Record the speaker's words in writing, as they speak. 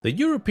The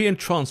European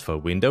transfer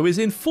window is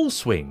in full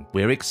swing.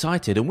 We're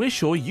excited and we're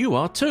sure you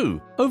are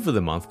too. Over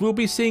the month we'll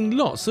be seeing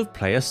lots of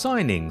player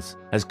signings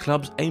as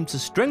clubs aim to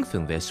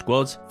strengthen their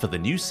squads for the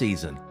new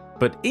season.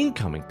 But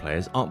incoming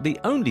players aren't the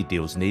only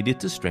deals needed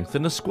to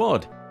strengthen a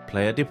squad.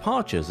 Player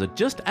departures are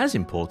just as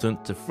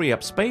important to free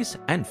up space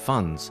and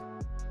funds.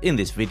 In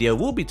this video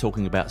we'll be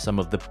talking about some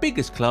of the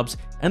biggest clubs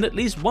and at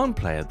least one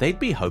player they'd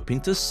be hoping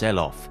to sell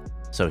off.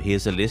 So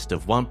here's a list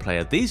of one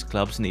player these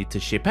clubs need to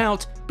ship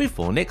out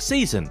before next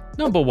season.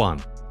 Number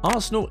 1.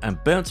 Arsenal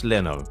and Bernd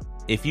Leno.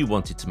 If you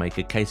wanted to make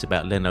a case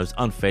about Leno's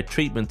unfair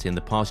treatment in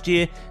the past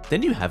year,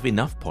 then you have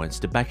enough points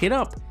to back it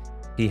up.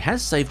 He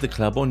has saved the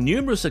club on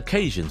numerous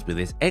occasions with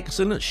his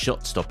excellent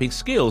shot-stopping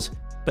skills,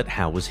 but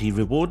how was he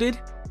rewarded?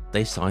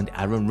 They signed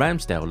Aaron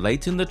Ramsdale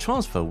late in the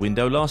transfer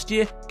window last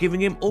year, giving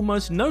him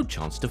almost no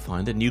chance to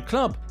find a new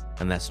club.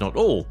 And that's not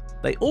all,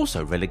 they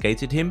also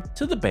relegated him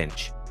to the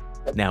bench.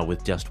 Now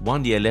with just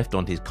 1 year left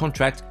on his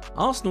contract,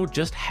 Arsenal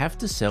just have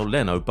to sell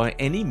Leno by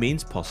any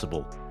means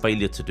possible.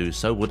 Failure to do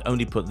so would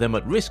only put them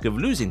at risk of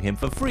losing him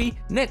for free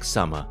next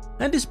summer.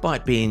 And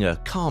despite being a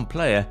calm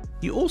player,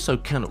 you also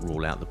cannot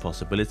rule out the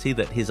possibility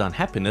that his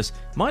unhappiness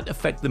might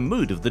affect the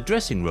mood of the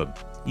dressing room.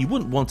 You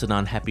wouldn't want an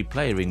unhappy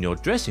player in your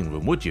dressing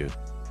room, would you?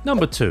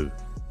 Number 2.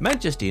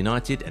 Manchester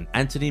United and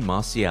Anthony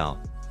Martial.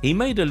 He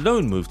made a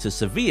loan move to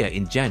Sevilla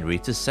in January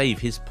to save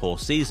his poor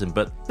season,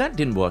 but that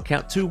didn't work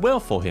out too well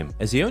for him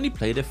as he only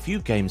played a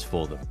few games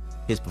for them.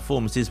 His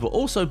performances were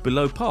also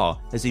below par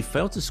as he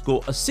failed to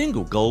score a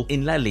single goal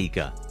in La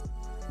Liga.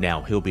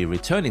 Now he'll be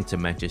returning to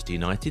Manchester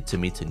United to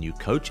meet a new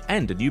coach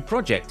and a new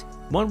project,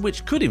 one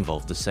which could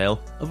involve the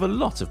sale of a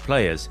lot of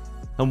players.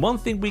 And one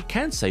thing we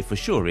can say for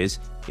sure is,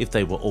 if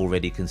they were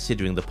already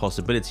considering the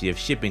possibility of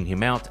shipping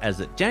him out as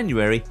at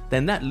January,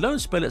 then that loan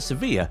spell at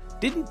Sevilla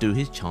didn't do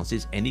his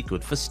chances any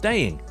good for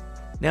staying.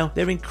 Now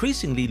they're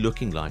increasingly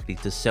looking likely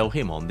to sell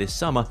him on this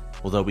summer,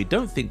 although we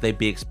don't think they'd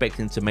be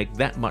expecting to make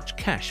that much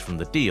cash from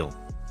the deal.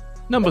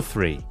 Number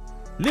 3.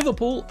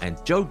 Liverpool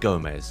and Joe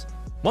Gomez.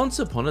 Once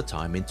upon a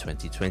time in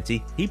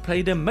 2020, he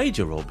played a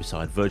major role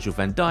beside Virgil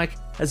van Dijk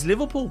as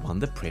Liverpool won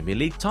the Premier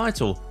League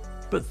title.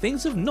 But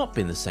things have not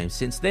been the same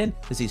since then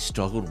as he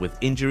struggled with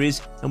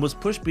injuries and was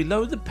pushed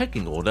below the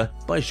pecking order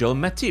by Joel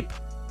Matip.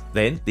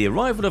 Then the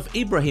arrival of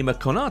Ibrahima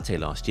Konate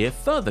last year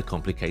further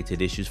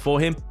complicated issues for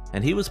him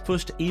and he was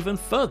pushed even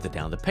further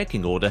down the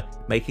pecking order,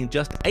 making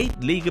just 8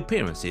 league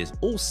appearances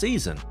all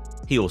season.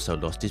 He also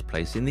lost his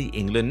place in the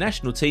England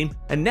national team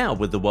and now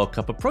with the World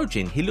Cup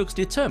approaching he looks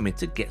determined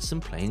to get some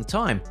playing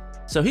time,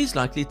 so he's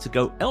likely to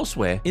go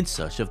elsewhere in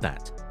search of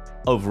that.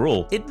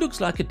 Overall, it looks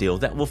like a deal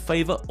that will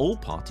favour all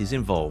parties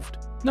involved.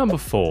 Number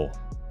 4.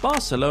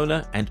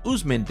 Barcelona and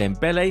Ousmane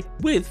Dembele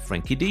with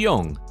Frenkie de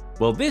Jong.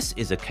 Well, this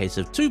is a case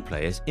of two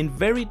players in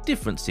very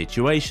different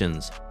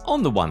situations.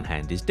 On the one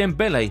hand is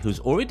Dembele, who's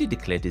already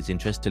declared his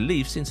interest to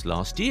leave since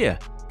last year.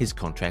 His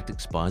contract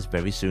expires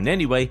very soon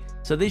anyway,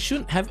 so they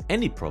shouldn't have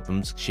any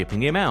problems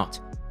shipping him out.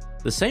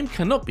 The same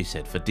cannot be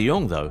said for de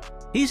Jong though.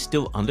 He's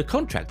still under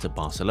contract at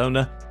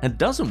Barcelona and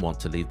doesn't want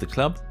to leave the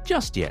club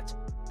just yet.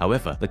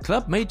 However, the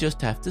club may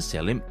just have to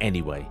sell him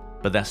anyway.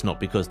 But that's not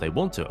because they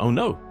want to, oh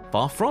no,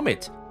 far from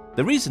it.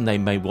 The reason they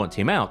may want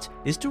him out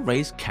is to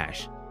raise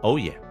cash. Oh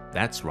yeah,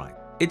 that's right.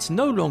 It's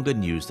no longer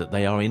news that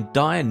they are in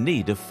dire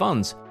need of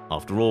funds.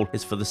 After all,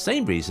 it's for the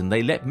same reason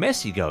they let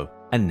Messi go.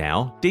 And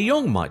now, de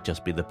Jong might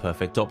just be the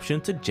perfect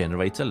option to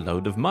generate a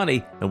load of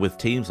money, and with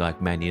teams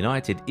like Man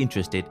United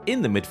interested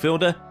in the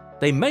midfielder,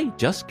 they may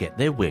just get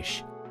their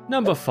wish.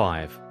 Number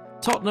 5.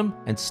 Tottenham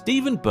and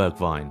Steven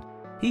Bergwijn.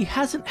 He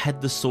hasn't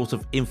had the sort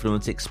of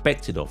influence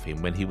expected of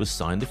him when he was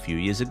signed a few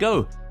years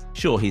ago.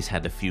 Sure, he's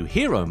had a few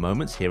hero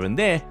moments here and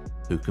there.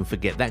 Who can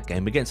forget that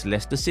game against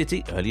Leicester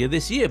City earlier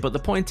this year? But the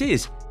point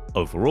is,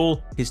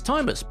 overall, his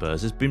time at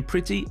Spurs has been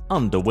pretty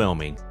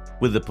underwhelming.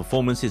 With the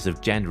performances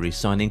of January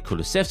signing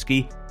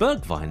Kulusevski,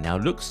 Bergwijn now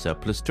looks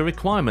surplus to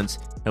requirements,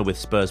 and with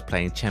Spurs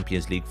playing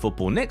Champions League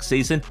football next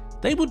season,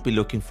 they would be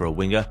looking for a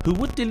winger who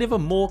would deliver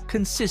more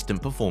consistent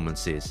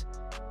performances.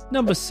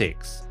 Number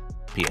 6.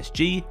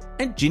 PSG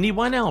and Gini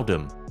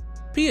Wijnaldum.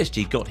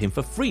 PSG got him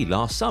for free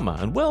last summer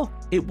and well,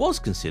 it was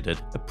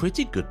considered a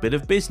pretty good bit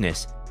of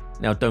business.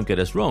 Now don't get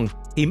us wrong,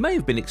 he may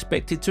have been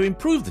expected to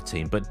improve the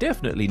team but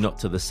definitely not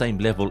to the same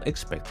level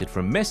expected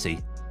from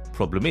Messi.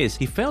 Problem is,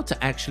 he failed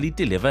to actually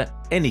deliver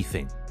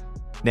anything.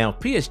 Now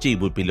PSG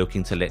would be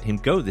looking to let him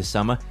go this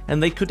summer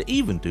and they could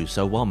even do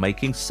so while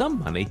making some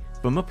money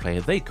from a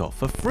player they got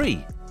for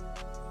free.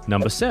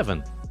 Number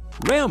 7.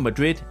 Real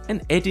Madrid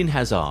and Eden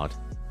Hazard.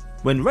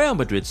 When Real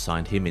Madrid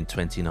signed him in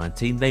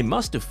 2019, they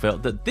must have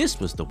felt that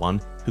this was the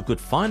one who could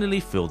finally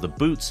fill the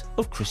boots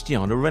of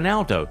Cristiano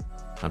Ronaldo.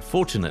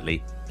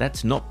 Unfortunately,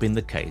 that's not been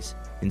the case.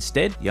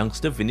 Instead,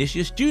 youngster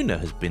Vinicius Jr.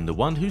 has been the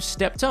one who's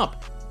stepped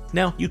up.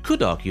 Now, you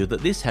could argue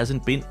that this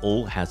hasn't been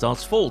all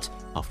Hazard's fault.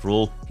 After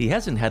all, he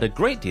hasn't had a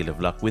great deal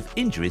of luck with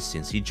injuries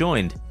since he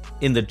joined.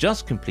 In the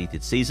just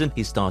completed season,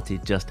 he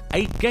started just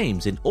 8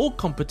 games in all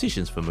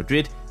competitions for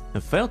Madrid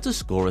and failed to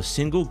score a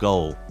single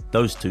goal.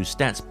 Those two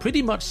stats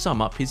pretty much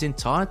sum up his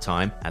entire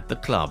time at the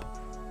club.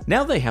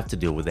 Now they have to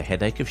deal with the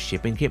headache of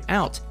shipping him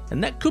out,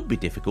 and that could be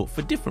difficult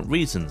for different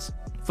reasons.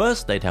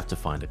 First, they'd have to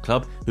find a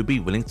club who'd be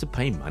willing to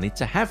pay money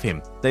to have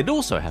him. They'd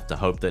also have to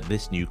hope that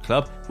this new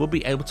club will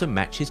be able to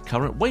match his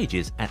current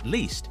wages at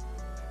least.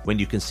 When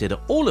you consider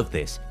all of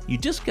this, you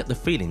just get the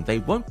feeling they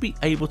won't be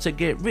able to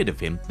get rid of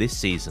him this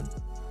season.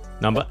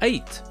 Number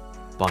 8.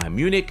 Bayern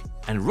Munich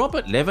and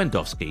Robert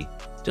Lewandowski.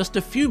 Just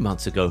a few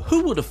months ago,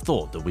 who would have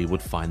thought that we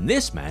would find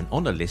this man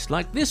on a list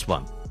like this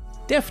one?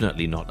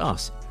 Definitely not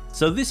us,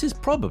 so this is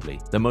probably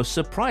the most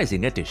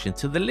surprising addition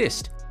to the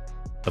list.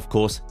 Of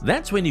course,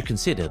 that's when you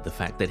consider the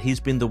fact that he's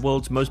been the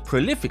world's most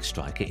prolific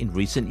striker in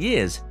recent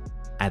years.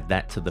 Add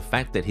that to the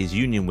fact that his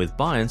union with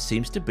Bayern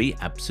seems to be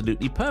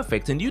absolutely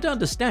perfect, and you'd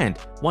understand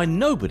why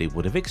nobody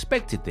would have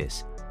expected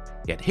this.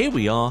 Yet here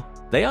we are,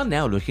 they are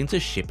now looking to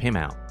ship him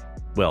out.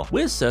 Well,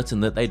 we're certain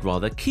that they'd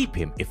rather keep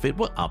him if it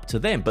were up to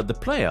them, but the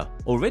player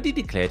already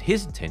declared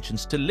his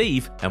intentions to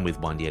leave, and with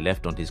 1 year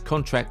left on his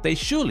contract, they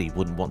surely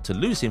wouldn't want to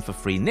lose him for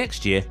free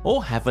next year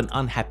or have an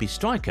unhappy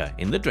striker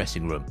in the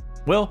dressing room.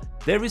 Well,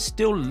 there is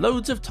still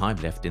loads of time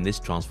left in this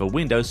transfer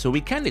window, so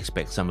we can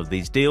expect some of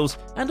these deals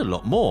and a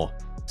lot more.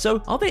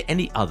 So are there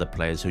any other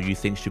players who you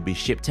think should be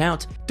shipped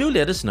out? Do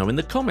let us know in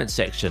the comments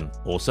section.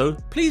 Also,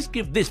 please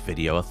give this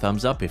video a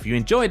thumbs up if you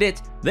enjoyed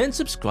it, then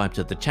subscribe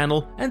to the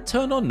channel and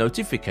turn on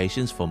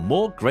notifications for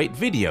more great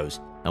videos,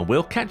 and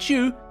we'll catch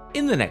you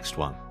in the next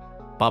one.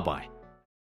 Bye bye.